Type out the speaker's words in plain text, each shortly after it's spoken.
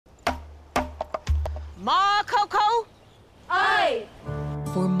Ma Coco? Aye.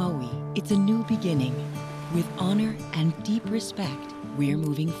 For Maui, it's a new beginning. With honor and deep respect, we're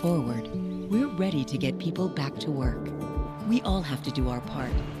moving forward. We're ready to get people back to work. We all have to do our part,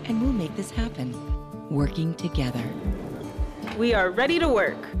 and we'll make this happen. Working together. We are ready to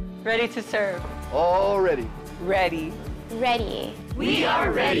work. Ready to serve. All ready. Ready. Ready. We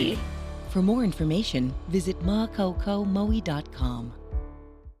are ready. For more information, visit makokomaui.com.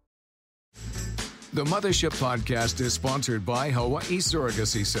 The Mothership Podcast is sponsored by Hawaii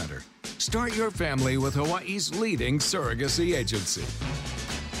Surrogacy Center. Start your family with Hawaii's leading surrogacy agency.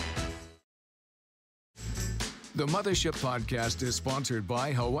 The Mothership Podcast is sponsored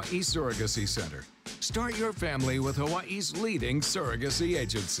by Hawaii Surrogacy Center. Start your family with Hawaii's leading surrogacy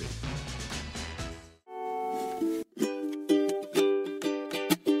agency.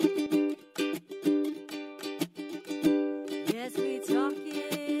 Yes, we're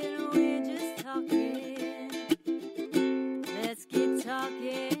just talking. Let's get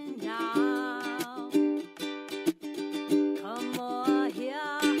talking now. Come on here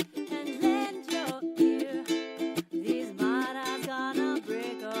and lend your ear. These matters gonna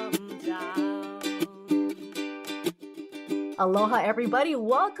break them down. Aloha, everybody.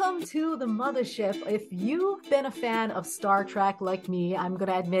 Welcome to the Mothership. If you've been a fan of Star Trek like me, I'm going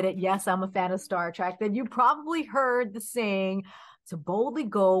to admit it. Yes, I'm a fan of Star Trek. Then you probably heard the saying, to boldly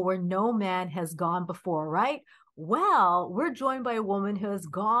go where no man has gone before, right? Well, we're joined by a woman who has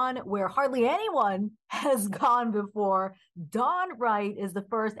gone where hardly anyone has gone before. Dawn Wright is the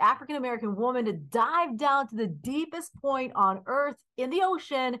first African-American woman to dive down to the deepest point on Earth in the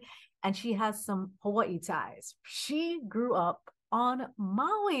ocean, and she has some Hawaii ties. She grew up on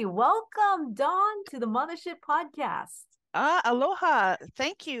Maui. Welcome, Dawn, to the Mothership Podcast. Aloha.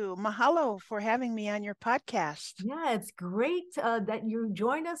 Thank you. Mahalo for having me on your podcast. Yeah, it's great that you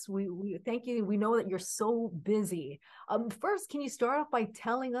joined us. We thank you. We know that you're so busy. First, can you start off by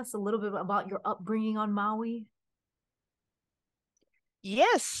telling us a little bit about your upbringing on Maui?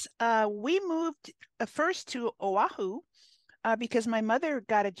 Yes, we moved first to Oahu because my mother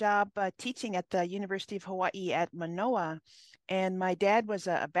got a job teaching at the University of Hawaii at Manoa, and my dad was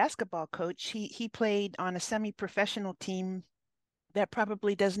a basketball coach. He played on a semi-professional team that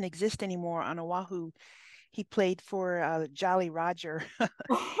probably doesn't exist anymore on Oahu. He played for Jolly Roger.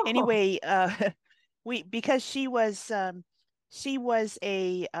 Anyway, because she was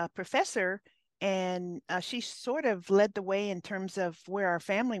a professor, and she sort of led the way in terms of where our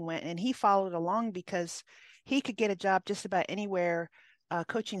family went, and he followed along because he could get a job just about anywhere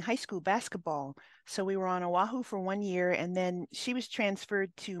coaching high school basketball. So we were on Oahu for 1 year, and then she was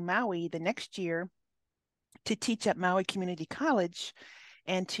transferred to Maui the next year to teach at Maui Community College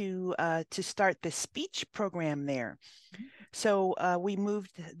and to start the speech program there. So we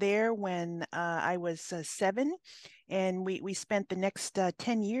moved there when I was 7, and we spent the next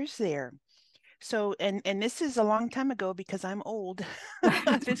 10 years there. So and this is a long time ago because I'm old.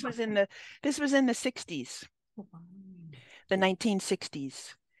 This was in the 60s. The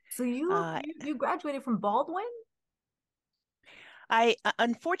 1960s. So you graduated from Baldwin?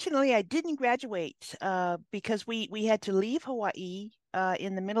 Unfortunately I didn't graduate because we had to leave Hawaii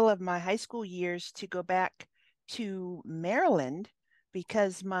in the middle of my high school years to go back to Maryland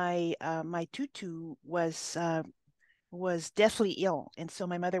because my tutu was deathly ill, and so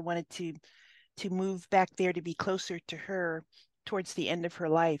my mother wanted to move back there to be closer to her towards the end of her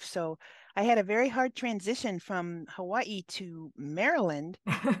life. So I had a very hard transition from Hawaii to Maryland.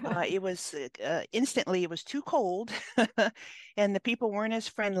 It was instantly, it was too cold and the people weren't as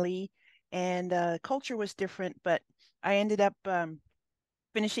friendly, and culture was different, but I ended up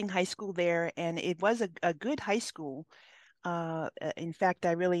finishing high school there, and it was a good high school. In fact,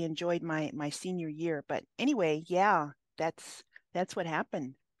 I really enjoyed my senior year. But anyway, yeah, that's what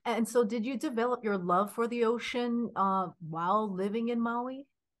happened. And so did you develop your love for the ocean while living in Maui?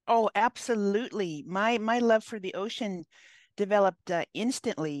 Oh, absolutely. My love for the ocean developed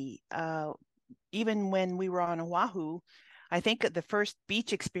instantly. Even when we were on Oahu, I think the first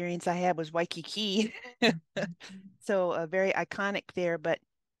beach experience I had was Waikiki. So very iconic there. But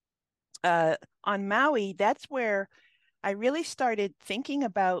on Maui, that's where I really started thinking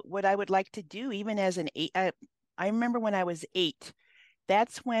about what I would like to do, even as an 8. I remember when I was 8.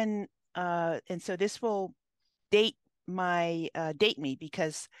 That's when, and so this will date me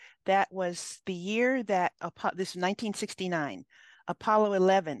because that was the year that this was 1969, Apollo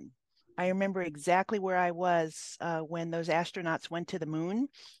 11. I remember exactly where I was when those astronauts went to the moon,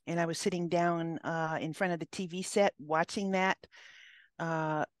 and I was sitting down in front of the TV set watching that,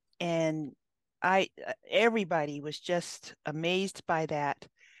 and everybody was just amazed by that.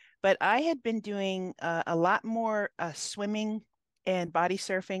 but I had been doing a lot more swimming and body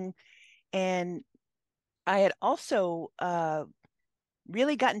surfing, and I had also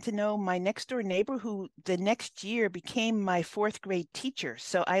really gotten to know my next door neighbor who the next year became my fourth grade teacher.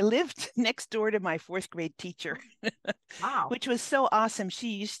 So I lived next door to my fourth grade teacher, Wow. which was so awesome. She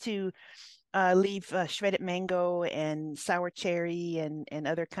used to leave shredded mango and sour cherry and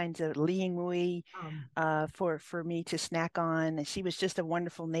other kinds of liingui for me to snack on. And she was just a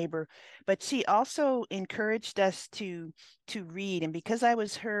wonderful neighbor. But she also encouraged us to read. And because I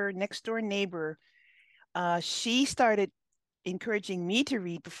was her next door neighbor, she started encouraging me to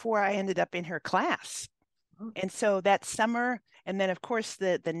read before I ended up in her class. And so that summer, and then of course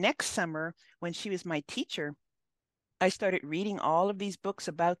the next summer when she was my teacher, I started reading all of these books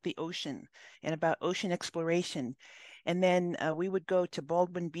about the ocean and about ocean exploration. And then we would go to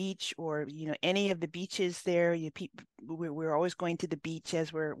Baldwin Beach or, any of the beaches there. We're always going to the beach,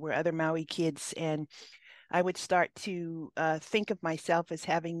 as we're other Maui kids. And I would start to think of myself as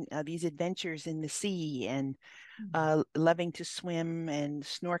having these adventures in the sea and loving to swim and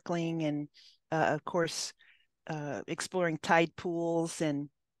snorkeling and, of course, exploring tide pools and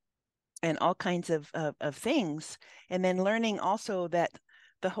all kinds of things. And then learning also that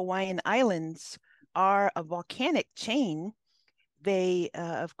the Hawaiian Islands are a volcanic chain. They,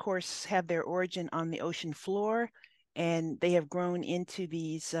 of course, have their origin on the ocean floor, and they have grown into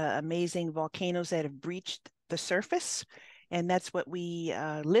these amazing volcanoes that have breached the surface. And that's what we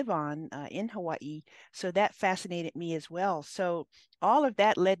live on in Hawaii. So that fascinated me as well. So all of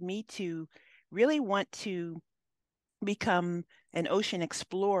that led me to really want to become an ocean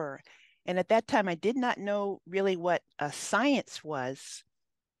explorer. And at that time, I did not know really what science was.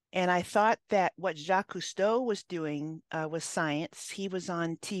 And I thought that what Jacques Cousteau was doing was science. He was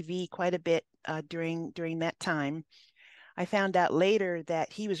on TV quite a bit during that time. I found out later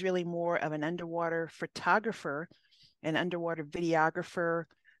that he was really more of an underwater photographer, an underwater videographer,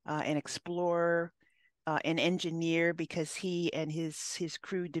 an explorer, an engineer, because he and his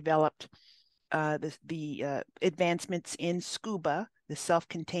crew developed the advancements in scuba, the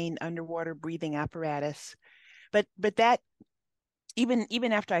self-contained underwater breathing apparatus. But that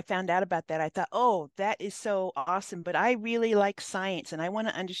even after I found out about that, I thought, oh, that is so awesome. But I really like science and I want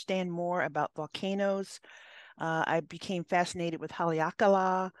to understand more about volcanoes. I became fascinated with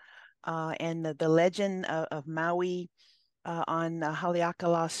Haleakala and the legend of Maui on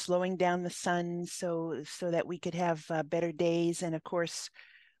Haleakala slowing down the sun so that we could have better days. And of course,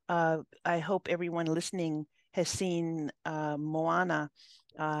 I hope everyone listening has seen Moana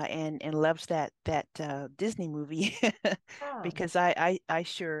and loves that Disney movie because I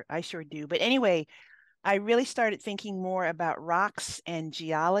sure do. But anyway, I really started thinking more about rocks and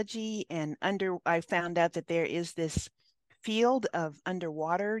geology, and I found out that there is this field of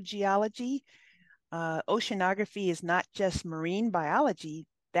underwater geology. Oceanography is not just marine biology.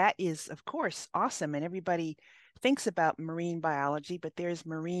 That is, of course, awesome, and everybody thinks about marine biology, but there's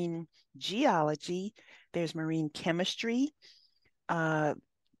marine geology, there's marine chemistry,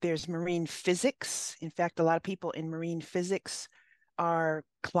 there's marine physics. In fact, a lot of people in marine physics are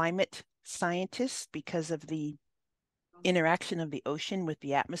climate scientists because of the interaction of the ocean with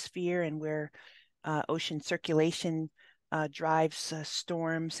the atmosphere and where ocean circulation drives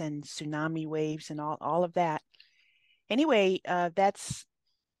storms and tsunami waves and all of that. Anyway, that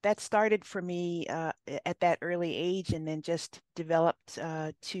started for me at that early age, and then just developed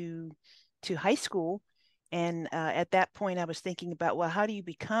to high school. And at that point, I was thinking about, well, how do you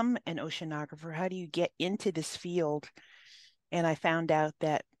become an oceanographer? How do you get into this field? And I found out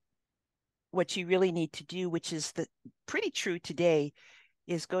that what you really need to do, which is pretty true today,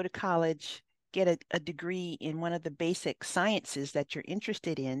 is go to college, get a degree in one of the basic sciences that you're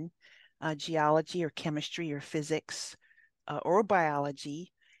interested in, geology or chemistry or physics or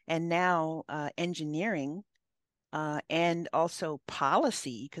biology, and now engineering, and also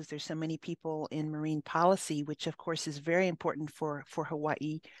policy, because there's so many people in marine policy, which of course is very important for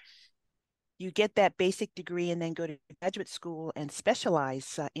Hawaii. You get that basic degree and then go to graduate school and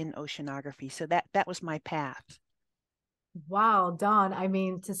specialize in oceanography. So that was my path. Wow, Dawn. I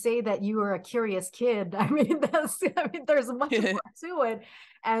mean, to say that you were a curious kid, I mean, there's much more to it.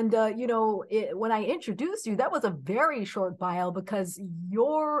 And, when I introduced you, that was a very short bio because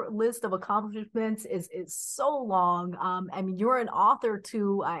your list of accomplishments is so long. I mean, you're an author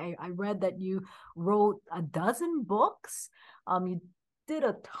too. I read that you wrote a dozen books. You did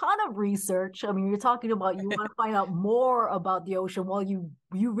a ton of research. I mean, you're talking about you want to find out more about the ocean. Well, you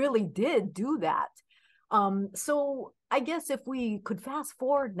really did do that. So I guess if we could fast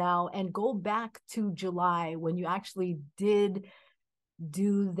forward now and go back to July when you actually did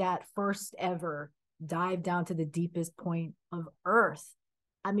do that first ever dive down to the deepest point of Earth.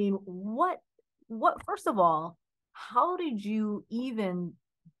 I mean, first of all, how did you even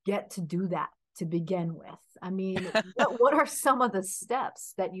get to do that to begin with? I mean, what are some of the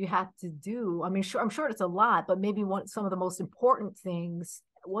steps that you had to do? I mean, I'm sure it's a lot, but maybe some of the most important things,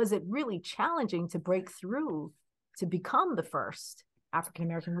 was it really challenging to break through to become the first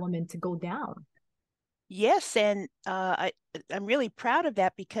African-American woman to go down? Yes, and I'm really proud of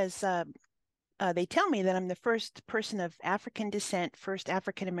that because they tell me that I'm the first person of African descent, first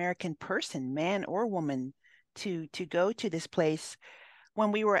African-American person, man or woman, to go to this place.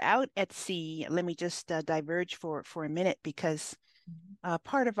 When we were out at sea, let me just diverge for a minute, because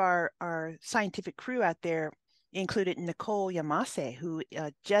part of our scientific crew out there included Nicole Yamase, who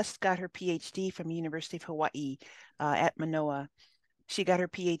just got her PhD from the University of Hawaii at Manoa. She got her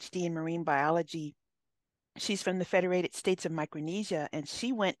PhD in marine biology. She's from the Federated States of Micronesia, and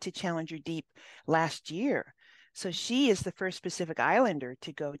she went to Challenger Deep last year. So she is the first Pacific Islander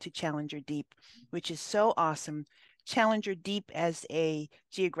to go to Challenger Deep, which is so awesome. Challenger Deep as a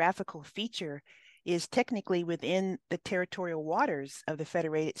geographical feature is technically within the territorial waters of the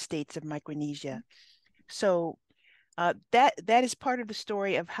Federated States of Micronesia. So that is part of the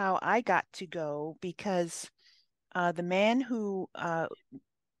story of how I got to go, because the man who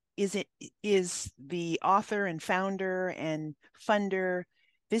is the author and founder and funder.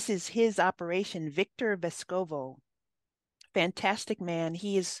 This is his operation, Victor Vescovo. Fantastic man.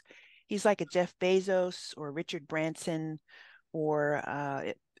 He's like a Jeff Bezos or Richard Branson or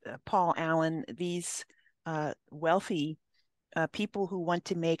Paul Allen, these wealthy people who want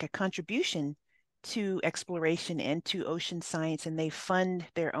to make a contribution to exploration and to ocean science, and they fund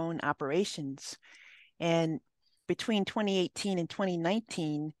their own operations. And between 2018 and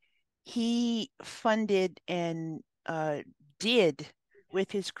 2019, he funded and did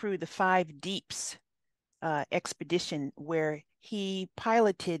with his crew the 5 Deeps expedition, where he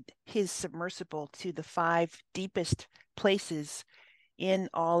piloted his submersible to the 5 deepest places in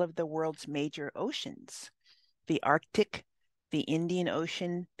all of the world's major oceans: the Arctic, the Indian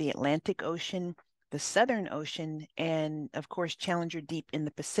Ocean, the Atlantic Ocean, the Southern Ocean, and of course, Challenger Deep in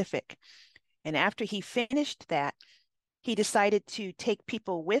the Pacific. And after he finished that, he decided to take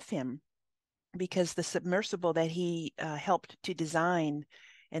people with him, because the submersible that he helped to design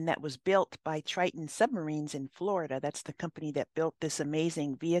and that was built by Triton Submarines in Florida, that's the company that built this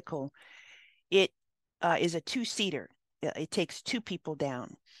amazing vehicle, it is a 2-seater. It takes 2 people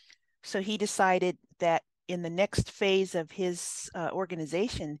down. So he decided that in the next phase of his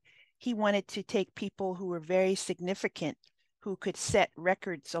organization, he wanted to take people who were very significant, who could set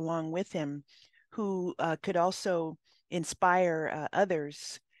records along with him, who could also inspire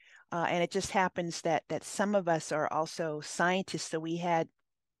others. And it just happens that some of us are also scientists. So we had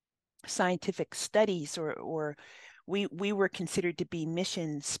scientific studies, or we were considered to be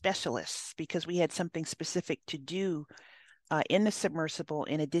mission specialists, because we had something specific to do in the submersible,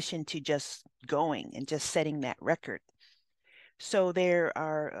 in addition to just going and just setting that record. So there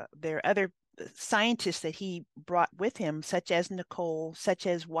are other scientists that he brought with him, such as Nicole, such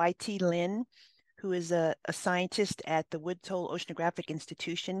as Y.T. Lin, who is a scientist at the Woods Hole Oceanographic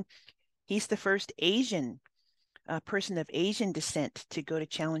Institution. He's the first Asian person of Asian descent to go to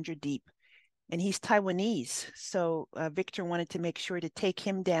Challenger Deep, and he's Taiwanese. So Victor wanted to make sure to take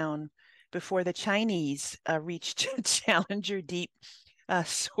him down before the Chinese reached Challenger Deep,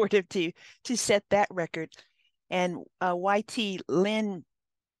 sort of to set that record. And Y.T. Lin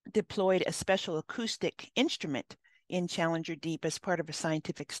deployed a special acoustic instrument in Challenger Deep as part of a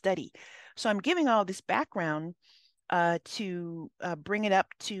scientific study. So I'm giving all this background to bring it up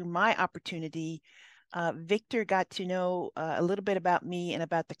to my opportunity. Victor got to know a little bit about me and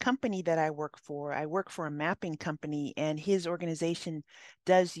about the company that I work for. I work for a mapping company, and his organization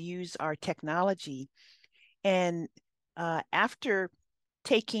does use our technology. And after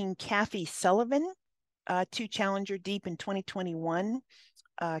taking Kathy Sullivan to Challenger Deep in 2021,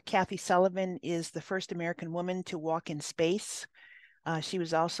 Kathy Sullivan is the first American woman to walk in space. She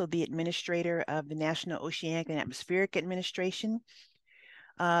was also the administrator of the National Oceanic and Atmospheric Administration.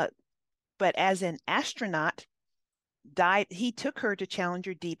 But as an astronaut, he took her to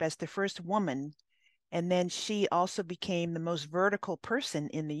Challenger Deep as the first woman. And then she also became the most vertical person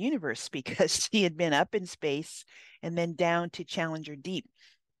in the universe, because she had been up in space and then down to Challenger Deep.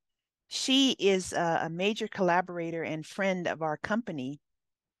 She is a major collaborator and friend of our company.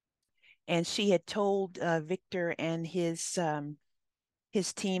 And she had told Victor and his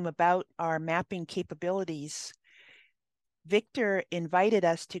team about our mapping capabilities. Victor invited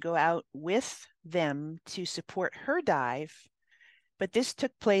us to go out with them to support her dive, But this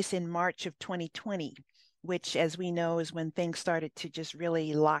took place in March of 2020, which, as we know, is when things started to just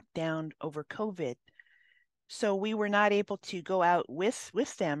really lock down over COVID. So we were not able to go out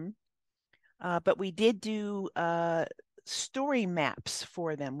with them, but we did do story maps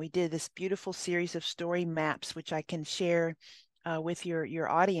for them. We did this beautiful series of story maps, which I can share with your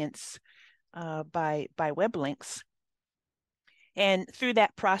audience by web links. And through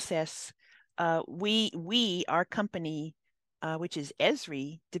that process, our company, which is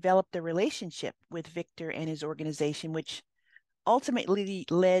Esri, developed a relationship with Victor and his organization, which ultimately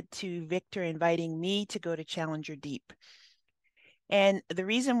led to Victor inviting me to go to Challenger Deep. And the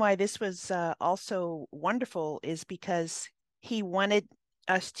reason why this was also wonderful is because he wanted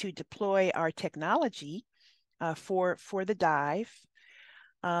us to deploy our technology for the dive,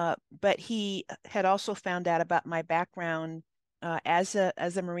 but he had also found out about my background as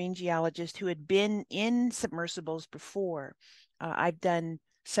a marine geologist who had been in submersibles before. I've done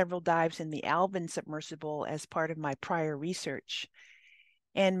several dives in the Alvin submersible as part of my prior research.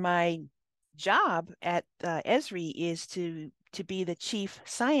 And my job at Esri is to be the chief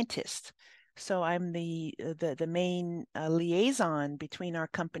scientist. So I'm the main liaison between our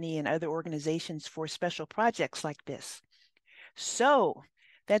company and other organizations for special projects like this. So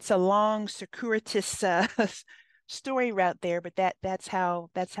that's a long, circuitous story route there, but that's how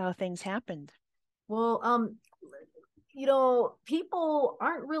things happened. Well, people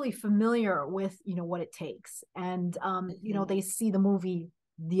aren't really familiar with, what it takes. And, they see the movie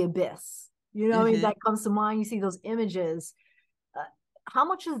The Abyss, I mean, that comes to mind. You see those images. How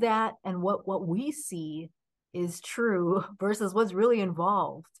much of that and what we see is true versus what's really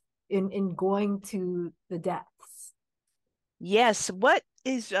involved in going to the depths? Yes. What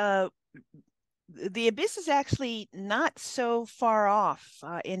is, The Abyss is actually not so far off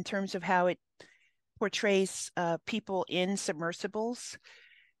in terms of how it portrays people in submersibles.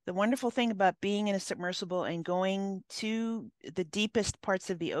 The wonderful thing about being in a submersible and going to the deepest parts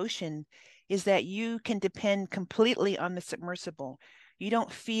of the ocean is that you can depend completely on the submersible. You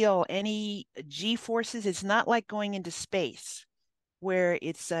don't feel any G forces. It's not like going into space where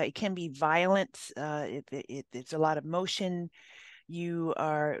it can be violent. It's a lot of motion. You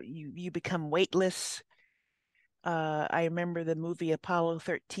become weightless. I remember the movie Apollo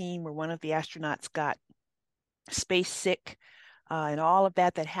 13, where one of the astronauts got space sick, and all of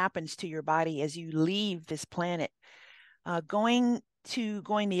that happens to your body as you leave this planet. Going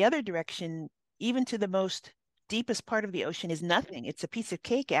the other direction, even to the most deepest part of the ocean, is nothing. It's a piece of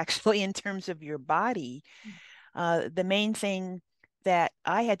cake, actually, in terms of your body. The main thing that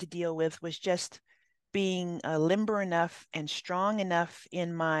I had to deal with was just being limber enough and strong enough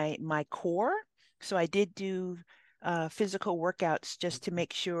in my core. So I did do physical workouts just to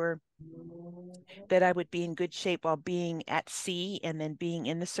make sure that I would be in good shape while being at sea and then being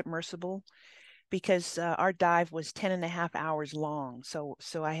in the submersible, because our dive was 10 and a half hours long. So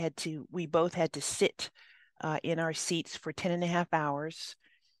we both had to sit in our seats for 10 and a half hours.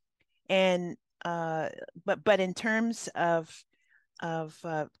 And but in terms of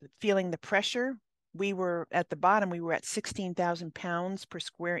feeling the pressure, we were at the bottom. We were at 16,000 pounds per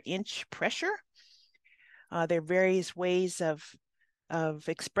square inch pressure. There are various ways of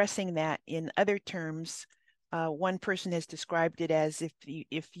expressing that in other terms. One person has described it as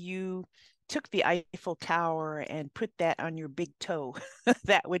if you took the Eiffel Tower and put that on your big toe,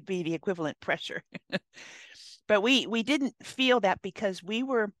 that would be the equivalent pressure. But we didn't feel that because we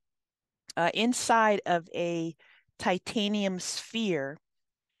were inside of a titanium sphere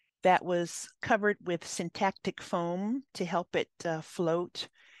that was covered with syntactic foam to help it float,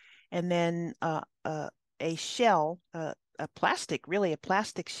 and then a shell, a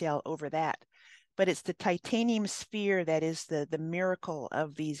plastic shell over that. But it's the titanium sphere that is the miracle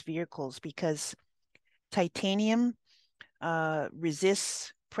of these vehicles, because titanium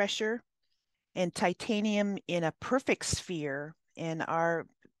resists pressure, and titanium in a perfect sphere, and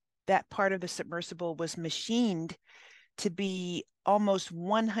that part of the submersible was machined to be almost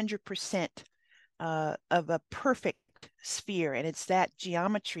 100% of a perfect sphere. And it's that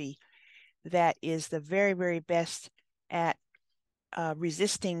geometry that is the very, very best at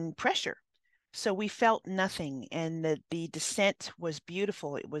resisting pressure. So we felt nothing, and the descent was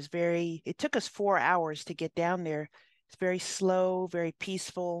beautiful. It took us 4 hours to get down there. It's very slow, very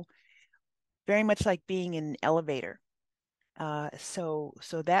peaceful, very much like being in an elevator. So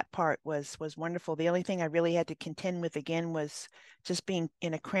that part was wonderful. The only thing I really had to contend with again was just being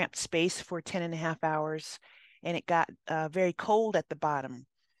in a cramped space for 10 and a half hours, and it got very cold at the bottom.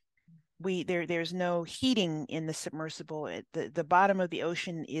 There's no heating in the submersible. The bottom of the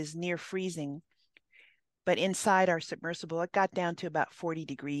ocean is near freezing. but inside our submersible, it got down to about 40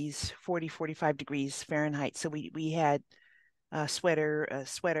 degrees, 40, 45 degrees Fahrenheit. So we had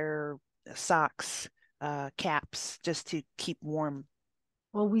sweater, socks, caps, just to keep warm.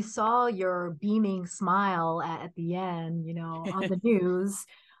 Well, we saw your beaming smile at the end, on the news.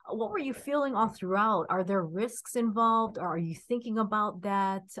 What were you feeling all throughout? Are there risks involved? Or are you thinking about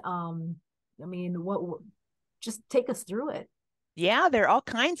that? I mean, just take us through it. Yeah, there are all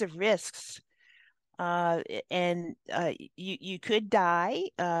kinds of risks. And you could die.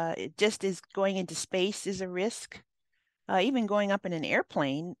 Just as going into space is a risk. Even going up in an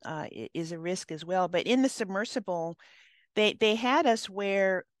airplane is a risk as well. But in the submersible, they had us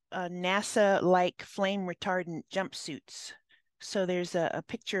wear NASA-like flame retardant jumpsuits. So there's a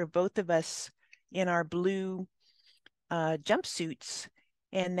picture of both of us in our blue jumpsuits,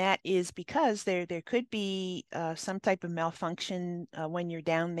 and that is because there could be some type of malfunction when you're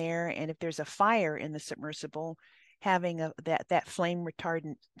down there, and if there's a fire in the submersible, having that flame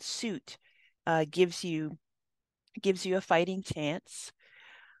retardant suit gives you a fighting chance.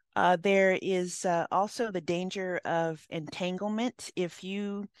 There is also the danger of entanglement. If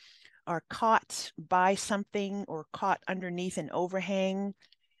you are caught by something or caught underneath an overhang,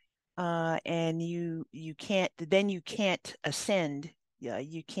 and you can't ascend.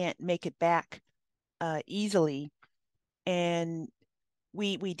 You can't make it back easily. And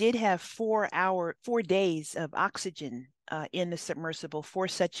we did have 4 days of oxygen in the submersible for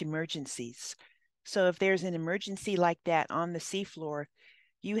such emergencies. So if there's an emergency like that on the seafloor,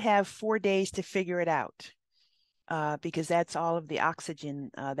 you have 4 days to figure it out, because that's all of the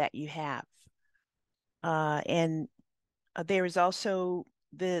oxygen that you have. And there is also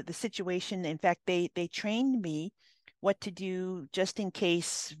the situation. In fact, they trained me what to do just in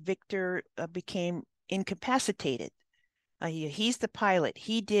case Victor became incapacitated. He's the pilot.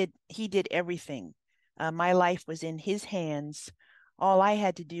 He did everything. My life was in his hands. All I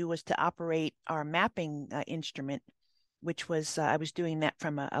had to do was to operate our mapping instrument, which was I was doing that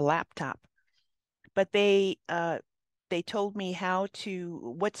from a laptop. But they told me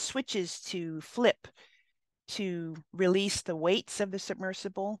what switches to flip to release the weights of the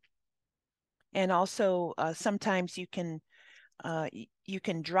submersible. And also sometimes you can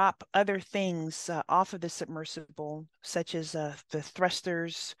drop other things off of the submersible, such as the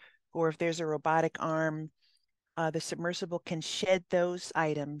thrusters, or if there's a robotic arm, the submersible can shed those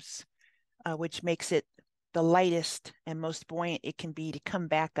items, which makes it the lightest and most buoyant it can be to come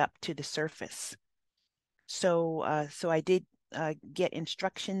back up to the surface. So I did get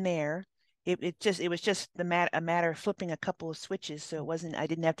instruction there. It was just a matter of flipping a couple of switches. So I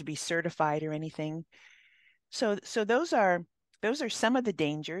didn't have to be certified or anything. So those are some of the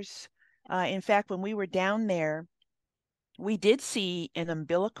dangers. In fact, when we were down there, we did see an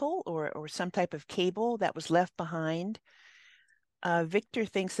umbilical or some type of cable that was left behind. Victor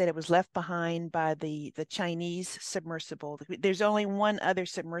thinks that it was left behind by the Chinese submersible. There's only one other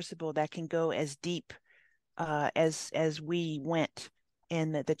submersible that can go as deep as we went,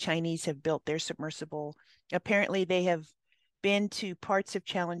 and the Chinese have built their submersible. Apparently, they have been to parts of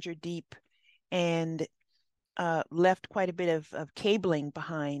Challenger Deep and left quite a bit of cabling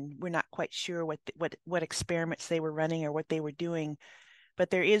behind. We're not quite sure what experiments they were running or what they were doing, but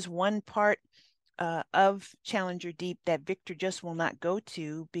there is one part of Challenger Deep that Victor just will not go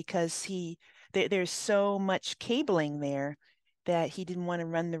to because there's so much cabling there that he didn't want to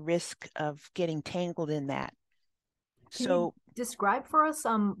run the risk of getting tangled in that. Can you describe for us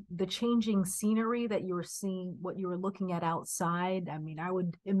the changing scenery that you were seeing, what you were looking at outside? I mean, I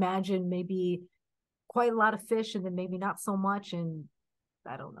would imagine maybe quite a lot of fish and then maybe not so much, and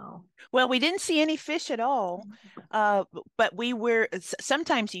I don't know. Well, we didn't see any fish at all, but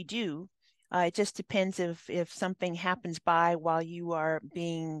sometimes you do. It just depends if something happens by while you are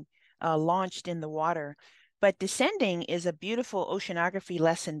being launched in the water. But descending is a beautiful oceanography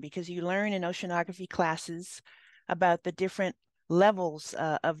lesson because you learn in oceanography classes about the different levels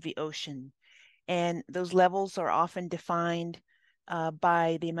of the ocean. And those levels are often defined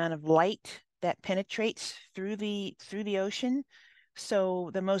by the amount of light that penetrates through the ocean.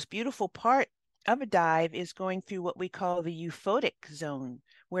 So the most beautiful part of a dive is going through what we call the euphotic zone,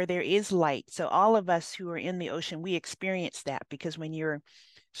 where there is light. So all of us who are in the ocean, we experience that because when you're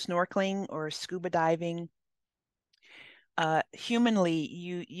snorkeling or scuba diving, humanly,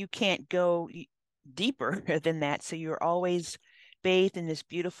 you can't go deeper than that. So you're always bathed in this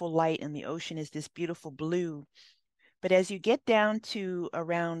beautiful light, and the ocean is this beautiful blue. But as you get down to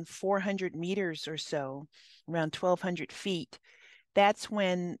around 400 meters or so, around 1,200 feet, that's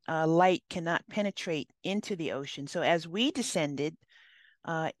when light cannot penetrate into the ocean. So as we descended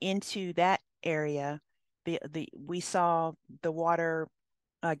into that area, we saw the water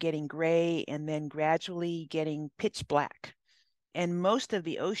getting gray and then gradually getting pitch black. And most of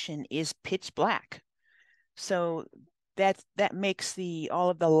the ocean is pitch black. So that makes all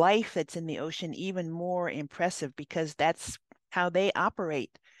of the life that's in the ocean even more impressive, because that's how they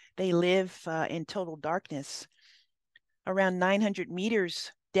operate. They live in total darkness. Around 900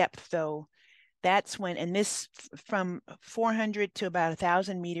 meters depth, though, that's when, and this from 400 to about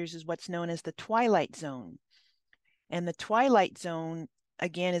 1,000 meters is what's known as the twilight zone. And the twilight zone,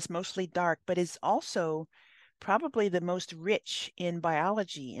 again, is mostly dark, but is also probably the most rich in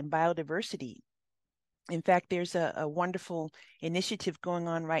biology and biodiversity. In fact, there's a wonderful initiative going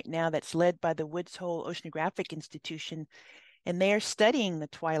on right now that's led by the Woods Hole Oceanographic Institution, and they are studying the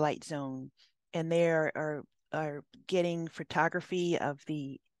twilight zone, and they are getting photography of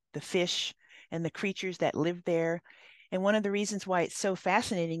the fish and the creatures that live there. And one of the reasons why it's so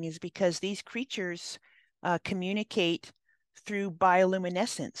fascinating is because these creatures communicate through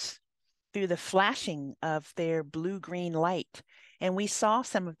bioluminescence, through the flashing of their blue-green light. And we saw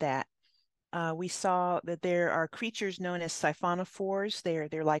some of that. We saw that there are creatures known as siphonophores.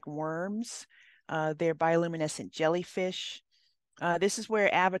 They're like worms. They're bioluminescent jellyfish. This is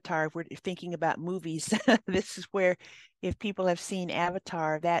where Avatar, if we're thinking about movies, this is where, if people have seen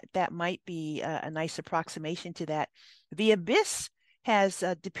Avatar, that might be a nice approximation to that. The Abyss has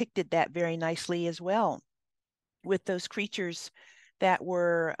depicted that very nicely as well, with those creatures that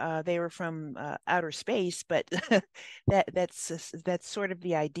were they were from outer space, but that's sort of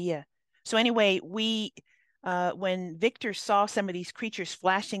the idea. So anyway, when Victor saw some of these creatures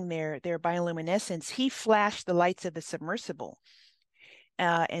flashing their bioluminescence, he flashed the lights of the submersible.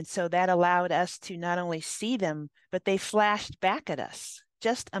 And so that allowed us to not only see them, but they flashed back at us.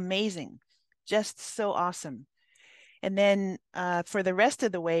 Just amazing, just so awesome. And then for the rest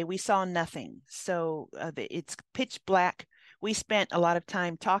of the way, we saw nothing. So it's pitch black. We spent a lot of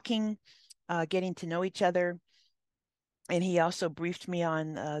time talking, getting to know each other. And he also briefed me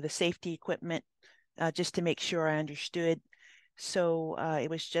on the safety equipment just to make sure I understood. So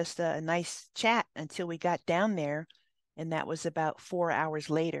it was just a nice chat until we got down there. And that was about 4 hours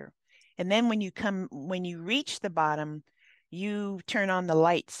later. And then when you reach the bottom, you turn on the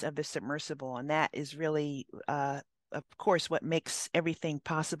lights of the submersible. And that is really, of course, what makes everything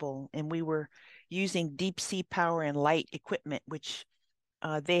possible. And we were using deep sea power and light equipment, which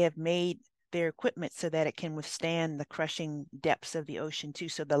they have made their equipment so that it can withstand the crushing depths of the ocean too.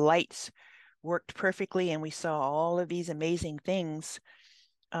 So the lights worked perfectly, and we saw all of these amazing things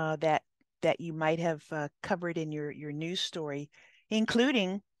that you might have covered in your news story,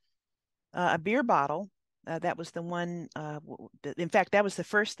 including a beer bottle. That was the one, in fact, that was the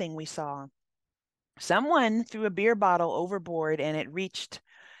first thing we saw. Someone threw a beer bottle overboard, and it reached,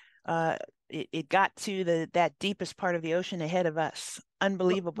 it got to that deepest part of the ocean ahead of us.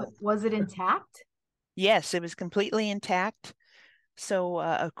 Unbelievable. Was it intact? Yes, it was completely intact. So,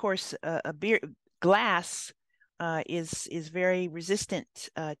 of course, a beer glass is very resistant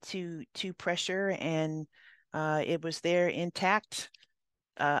to pressure, and it was there intact.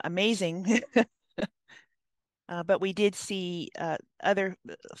 Amazing. But we did see other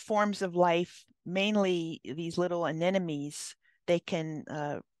forms of life, mainly these little anemones. They can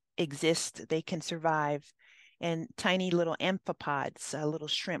exist, they can survive, and tiny little amphipods, little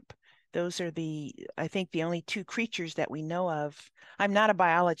shrimp. Those are I think, the only two creatures that we know of. I'm not a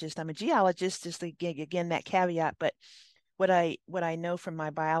biologist, I'm a geologist, just again, that caveat. But what I know from my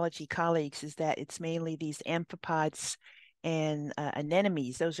biology colleagues is that it's mainly these amphipods and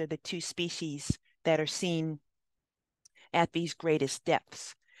anemones. Those are the two species that are seen at these greatest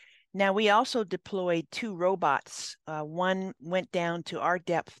depths. Now, we also deployed 2 robots. One went down to our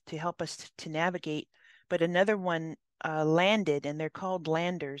depth to help us to navigate, but another one landed, and they're called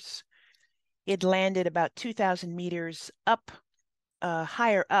landers. It landed about 2,000 meters up,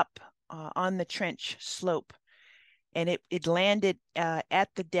 higher up on the trench slope. And it landed at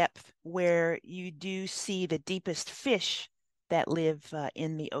the depth where you do see the deepest fish that live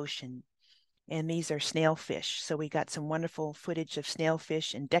in the ocean. And these are snailfish. So we got some wonderful footage of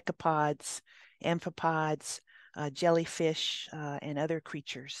snailfish and decapods, amphipods, jellyfish, and other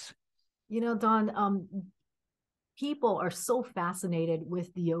creatures. You know, Dawn, people are so fascinated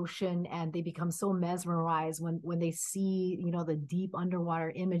with the ocean, and they become so mesmerized when they see, you know, the deep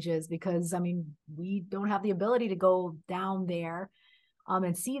underwater images, because, I mean, we don't have the ability to go down there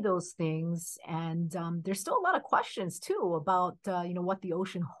and see those things. And there's still a lot of questions too about, you know, what the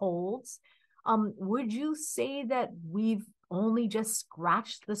ocean holds. Would you say that we've only just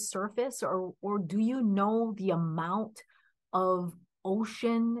scratched the surface, or do you know the amount of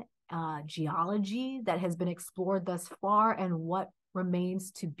ocean geology that has been explored thus far and what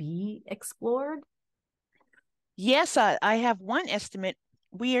remains to be explored? Yes, I have one estimate.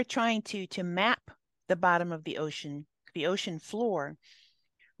 We are trying to map the bottom of the ocean floor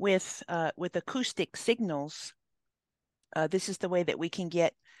with acoustic signals. This is the way that we can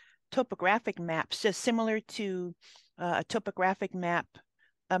get topographic maps, just similar to a topographic map,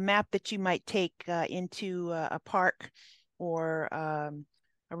 a map that you might take into a park or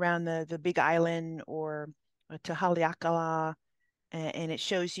around the Big Island or to Haleakala, and it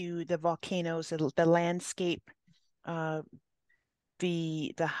shows you the volcanoes, the landscape, uh,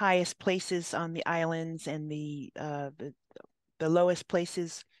 the highest places on the islands and the lowest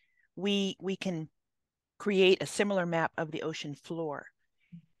places. We can create a similar map of the ocean floor.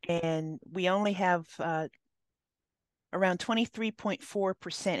 And we only have around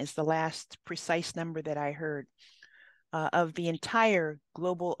 23.4% is the last precise number that I heard of the entire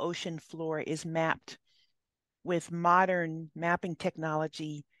global ocean floor is mapped with modern mapping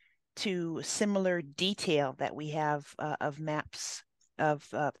technology to similar detail that we have of maps of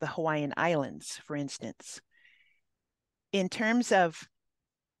the Hawaiian Islands, for instance. In terms of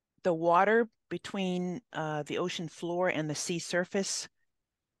the water between the ocean floor and the sea surface,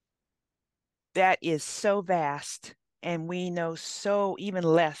 that is so vast, and we know so even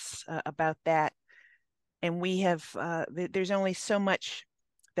less about that. And we have, there's only so much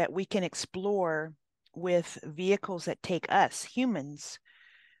that we can explore with vehicles that take us, humans,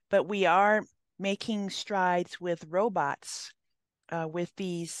 but we are making strides with robots, with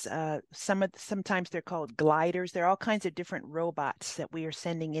these, sometimes they're called gliders. There are all kinds of different robots that we are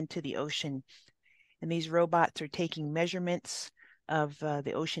sending into the ocean. And these robots are taking measurements of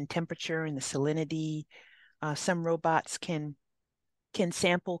the ocean temperature and the salinity. Some robots can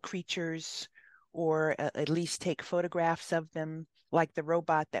sample creatures or at least take photographs of them, like the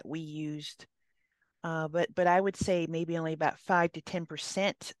robot that we used. But I would say maybe only about 5 to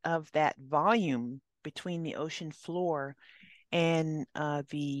 10% of that volume between the ocean floor and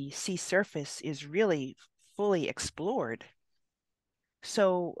the sea surface is really fully explored.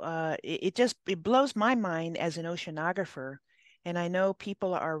 So it blows my mind as an oceanographer. And I know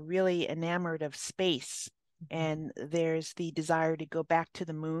people are really enamored of space. And there's the desire to go back to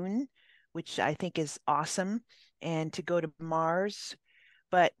the moon, which I think is awesome, and to go to Mars.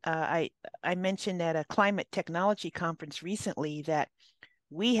 But I mentioned at a climate technology conference recently that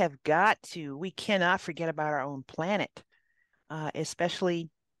we cannot forget about our own planet, especially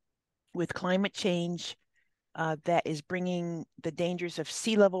with climate change that is bringing the dangers of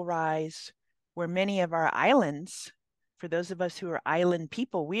sea level rise, where many of our islands, for those of us who are island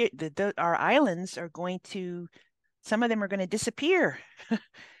people, our islands are some of them are going to disappear.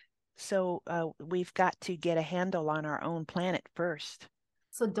 So we've got to get a handle on our own planet first.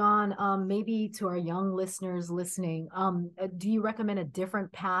 So Dawn, maybe to our young listeners listening, do you recommend a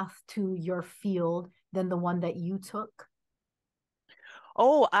different path to your field than the one that you took?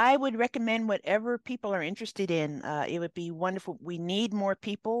 Oh, I would recommend whatever people are interested in. It would be wonderful. We need more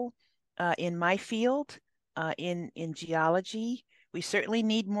people in my field, in geology. We certainly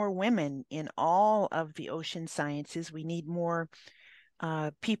need more women in all of the ocean sciences. We need more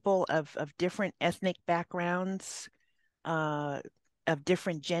people of different ethnic backgrounds, of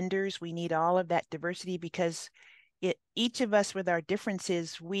different genders. We need all of that diversity because each of us with our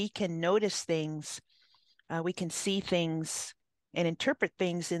differences, we can notice things, we can see things and interpret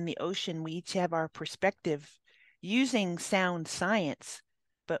things in the ocean. We each have our perspective using sound science,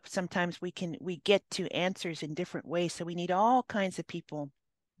 but sometimes we get to answers in different ways. So we need all kinds of people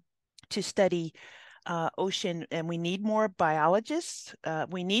to study ocean, and we need more biologists.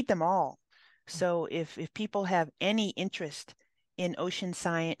 We need them all. So if people have any interest in ocean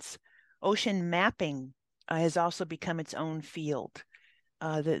science, ocean mapping has also become its own field.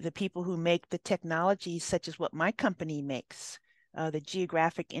 The people who make the technologies, such as what my company makes, the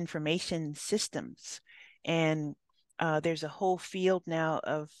geographic information systems, and there's a whole field now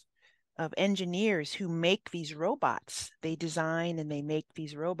of engineers who make these robots. They design and they make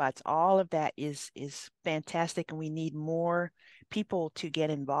these robots. All of that is fantastic, and we need more people to get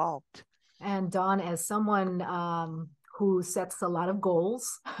involved. And Dawn, as someone who sets a lot of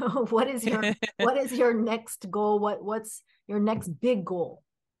goals, what is your next goal? What's your next big goal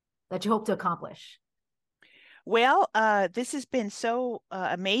that you hope to accomplish? Well, this has been so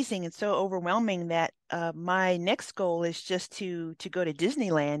amazing and so overwhelming that my next goal is just to go to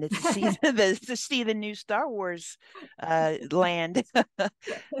Disneyland and to see the new Star Wars land,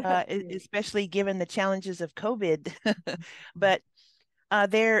 especially given the challenges of COVID. But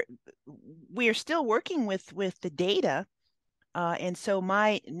we are still working with the data And so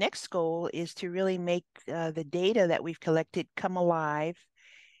my next goal is to really make the data that we've collected come alive.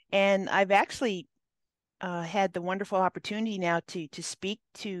 And I've actually had the wonderful opportunity now to speak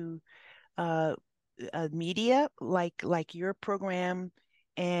to media like your program,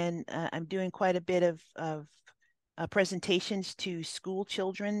 and I'm doing quite a bit of presentations to school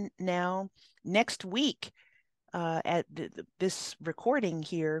children now. Next week, at this recording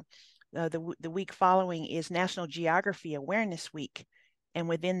here, the week following is National Geography Awareness Week, and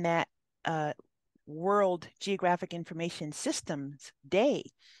within that, World Geographic Information Systems Day.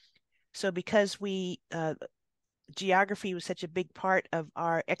 So because geography was such a big part of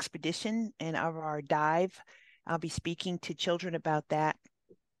our expedition and of our dive, I'll be speaking to children about that.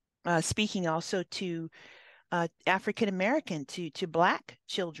 Speaking also to African American, to Black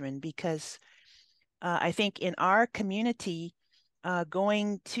children, because I think in our community,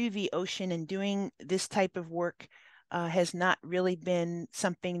 going to the ocean and doing this type of work has not really been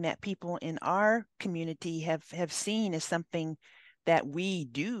something that people in our community have seen as something that we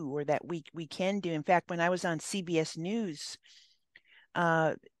do or that we can do. In fact, when I was on CBS News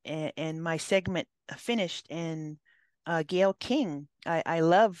and my segment finished, and Gayle King, I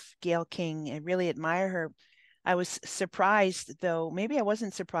love Gayle King and really admire her. I was surprised, though, maybe I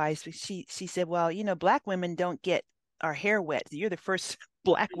wasn't surprised, but she said, well, Black women don't get our hair wet. You're the first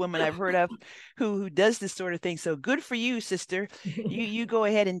Black woman I've heard of who does this sort of thing. So good for you, sister. You go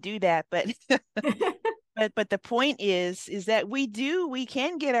ahead and do that. But but the point is that we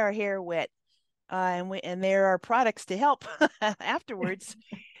can get our hair wet, and there are products to help afterwards.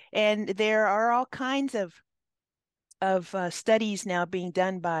 And there are all kinds of studies now being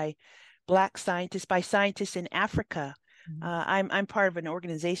done by Black scientists, by scientists in Africa. I'm part of an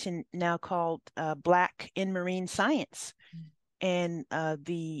organization now called Black in Marine Science, and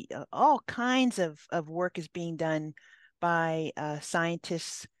all kinds of work is being done by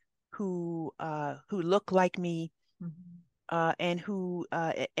scientists who look like me,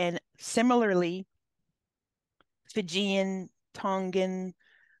 and similarly Fijian, Tongan,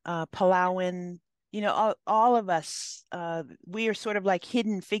 Palauan, all of us, we are sort of like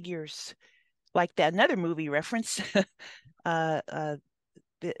hidden figures, like that another movie reference. There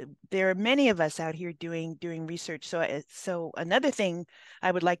are many of us out here doing research. So another thing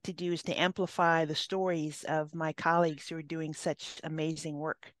I would like to do is to amplify the stories of my colleagues who are doing such amazing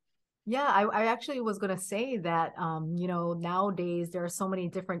work. Yeah, I actually was going to say that, nowadays there are so many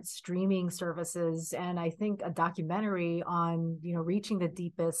different streaming services, and I think a documentary on, reaching the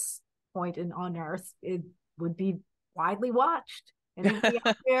deepest point on Earth, it would be widely watched. Anybody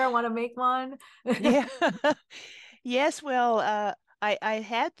out there want to make one? Yeah. Yes, well, I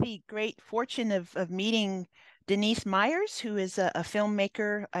had the great fortune of meeting Denise Myers, who is a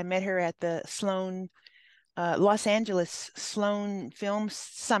filmmaker. I met her at the Los Angeles Sloan Film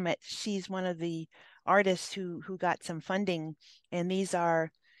Summit. She's one of the artists who got some funding, and these are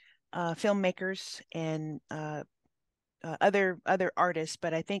filmmakers and other artists,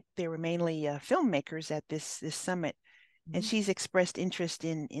 but I think they were mainly filmmakers at this summit. And she's expressed interest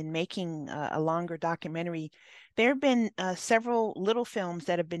in making a longer documentary. There have been several little films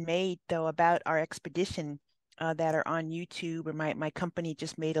that have been made, though, about our expedition that are on YouTube, or my company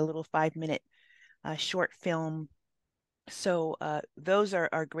just made a little 5-minute short film. So those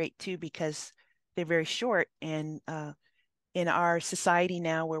are great too, because they're very short, and in our society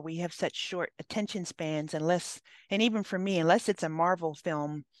now where we have such short attention spans, and even for me, unless it's a Marvel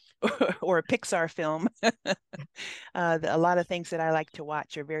film or a Pixar film, a lot of things that I like to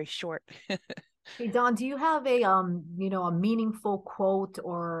watch are very short. Hey Don, do you have a meaningful quote,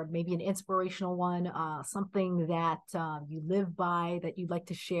 or maybe an inspirational one, something that you live by that you'd like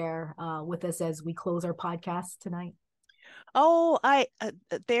to share with us as we close our podcast tonight? Oh,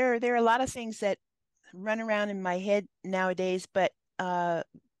 there are a lot of things that run around in my head nowadays, but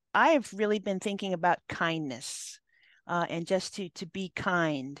I've really been thinking about kindness, and just to be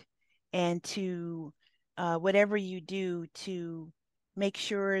kind, and to whatever you do, to make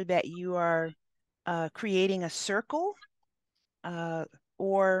sure that you are creating a circle,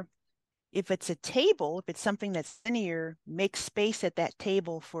 or if it's a table, if it's something that's linear, make space at that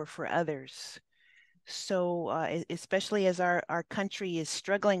table for others. So especially as our country is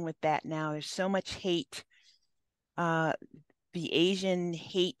struggling with that now, there's so much hate. The Asian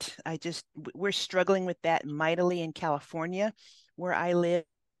hate, we're struggling with that mightily in California, where I live,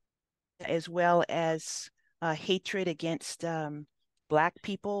 as well as hatred against Black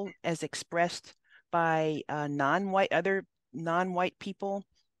people as expressed by other non-white people.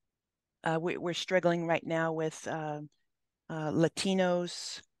 We're struggling right now with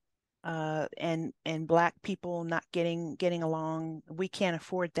Latinos, and Black people not getting along. We can't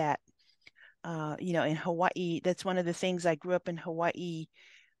afford that. In Hawaii, that's one of the things. I grew up in Hawaii,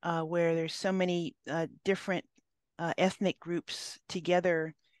 where there's so many different ethnic groups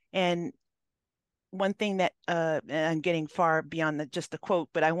together. And one thing that and I'm getting far beyond just the quote,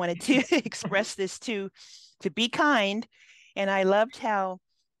 but I wanted to express this to be kind. And I loved how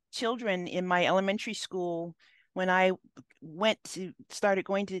children in my elementary school, when I started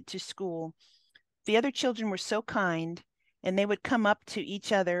going to school, the other children were so kind, and they would come up to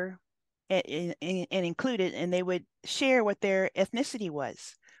each other and included, and they would share what their ethnicity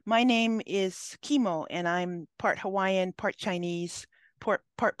was. My name is Kimo, and I'm part Hawaiian, part Chinese, part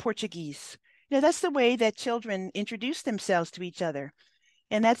Portuguese. That's the way that children introduce themselves to each other.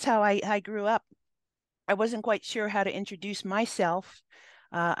 And that's how I grew up. I wasn't quite sure how to introduce myself.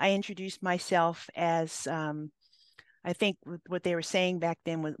 I introduced myself as, I think what they were saying back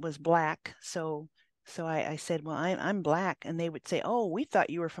then was Black. So I said, well, I'm Black. And they would say, oh, we thought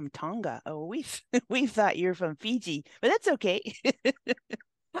you were from Tonga. Oh, we thought you were from Fiji. But that's okay.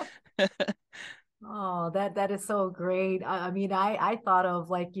 Oh, that is so great. I mean, I thought of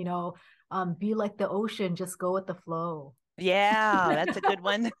like, be like the ocean, just go with the flow. Yeah, that's a good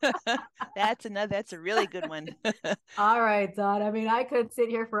one. That's a really good one. All right, Dawn. I mean, I could sit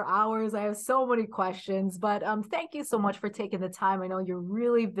here for hours. I have so many questions, but thank you so much for taking the time. I know you're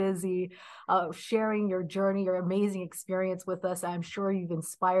really busy sharing your journey, your amazing experience with us. I'm sure you've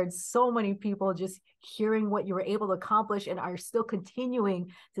inspired so many people just hearing what you were able to accomplish and are still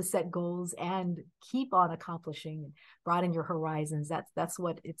continuing to set goals and keep on accomplishing and broaden your horizons. That's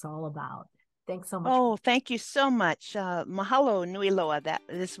what it's all about. Thanks so much. Oh, thank you so much. Mahalo nui loa.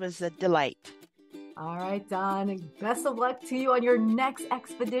 This was a delight. All right, Dawn. Best of luck to you on your next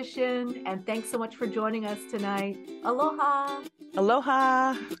expedition. And thanks so much for joining us tonight. Aloha.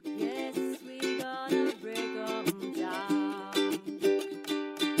 Aloha. Yes, we gonna break